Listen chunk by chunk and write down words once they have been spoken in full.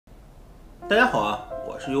大家好啊，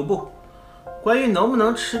我是优步。关于能不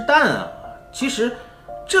能吃蛋啊，其实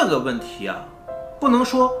这个问题啊，不能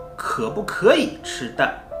说可不可以吃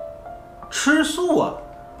蛋。吃素啊，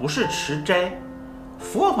不是吃斋。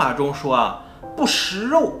佛法中说啊，不食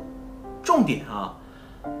肉，重点啊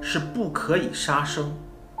是不可以杀生。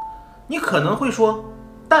你可能会说，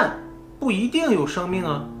蛋不一定有生命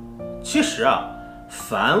啊。其实啊，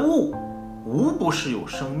凡物无不是有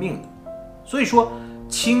生命的。所以说，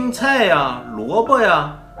青菜呀、萝卜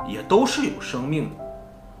呀，也都是有生命的。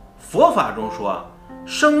佛法中说啊，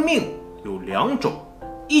生命有两种，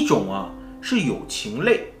一种啊是有情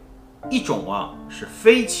类，一种啊是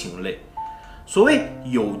非情类。所谓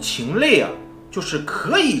有情类啊，就是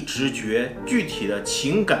可以知觉具体的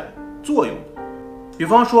情感作用的。比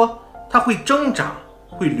方说，它会挣扎，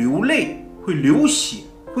会流泪，会流血，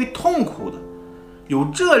会痛苦的，有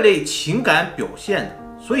这类情感表现的，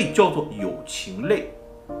所以叫做有情类。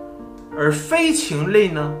而非情类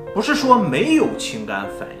呢，不是说没有情感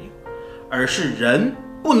反应，而是人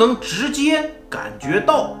不能直接感觉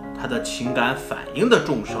到他的情感反应的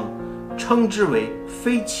众生，称之为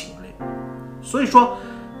非情类。所以说，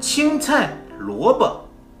青菜、萝卜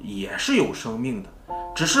也是有生命的，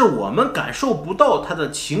只是我们感受不到它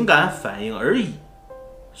的情感反应而已。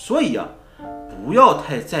所以啊，不要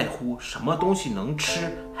太在乎什么东西能吃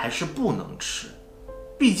还是不能吃，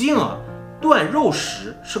毕竟啊，断肉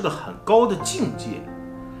食是个很高的境界。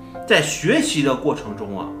在学习的过程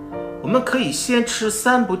中啊，我们可以先吃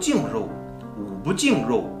3不净肉、5不净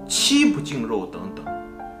肉、7不净肉等等。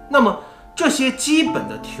那么这些基本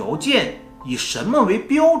的条件以什么为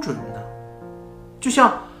标准呢？就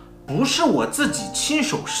像不是我自己亲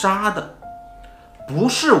手杀的，不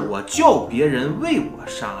是我叫别人为我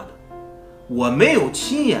杀的，我没有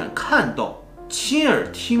亲眼看到、亲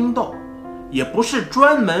耳听到，也不是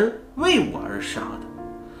专门为我而杀的。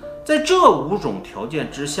在这5种条件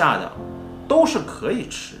之下的，都是可以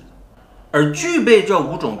吃的。而具备这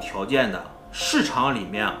5种条件的，市场里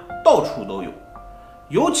面啊到处都有，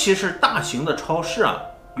尤其是大型的超市啊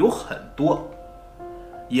有很多。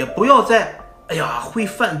也不要在哎呀会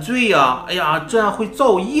犯罪呀，哎呀这样会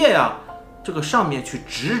造业呀，这个上面去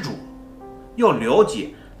执着。要了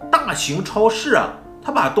解，大型超市啊，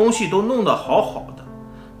他把东西都弄得好好的，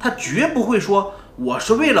他绝不会说我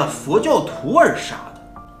是为了佛教徒而杀的。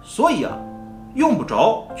所以啊，用不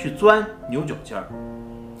着去钻牛角尖儿。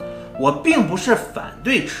我并不是反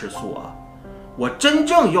对吃素啊，我真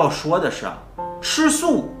正要说的是啊，吃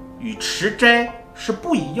素与吃斋是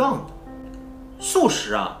不一样的。素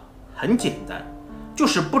食啊很简单，就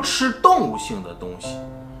是不吃动物性的东西，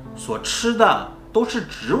所吃的都是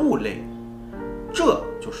植物类，这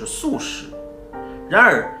就是素食。然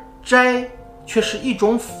而斋却是一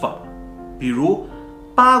种法，比如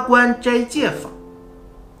8关斋戒法，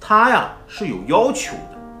它呀是有要求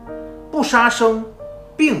的。不杀生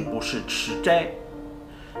并不是吃斋。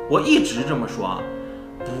我一直这么说啊，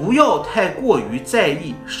不要太过于在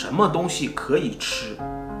意什么东西可以吃，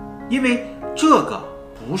因为这个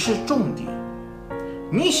不是重点。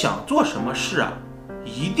你想做什么事啊，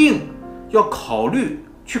一定要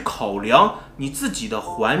去考量你自己的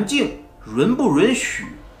环境允不允许，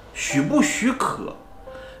许不许可。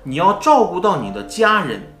你要照顾到你的家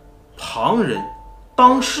人、旁人、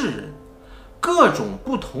当事人，各种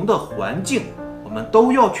不同的环境我们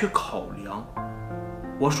都要去考量。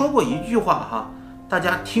我说过一句话哈，大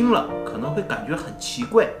家听了可能会感觉很奇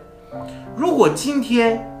怪。如果今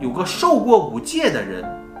天有个受过5戒的人，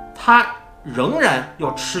他仍然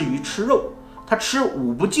要吃鱼吃肉，他吃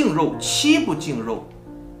5不净肉、7不净肉，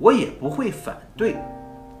我也不会反对，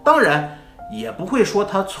当然也不会说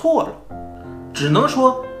他错了，只能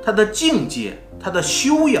说他的境界、他的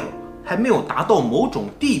修养还没有达到某种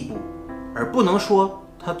地步，而不能说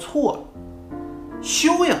他错了。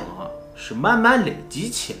修养啊是慢慢累积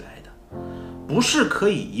起来的，不是可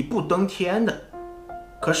以一步登天的。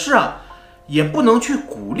可是啊，也不能去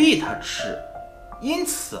鼓励他吃。因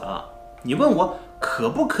此啊，你问我可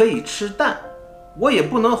不可以吃蛋，我也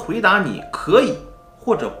不能回答你可以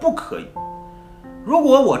或者不可以。如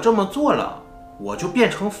果我这么做了，我就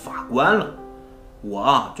变成法官了，我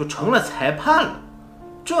啊就成了裁判了，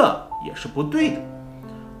这也是不对的。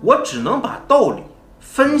我只能把道理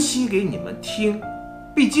分析给你们听，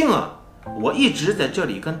毕竟啊，我一直在这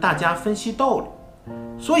里跟大家分析道理。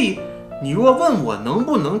所以你若问我能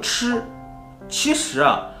不能吃，其实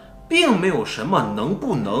啊，并没有什么能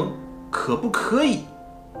不能、可不可以，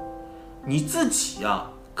你自己啊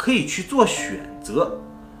可以去做选择。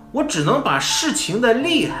我只能把事情的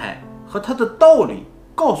厉害和它的道理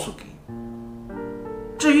告诉给你。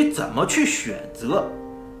至于怎么去选择，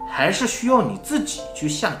还是需要你自己去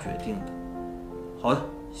下决定的。好的，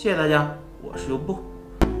谢谢大家，我是优步。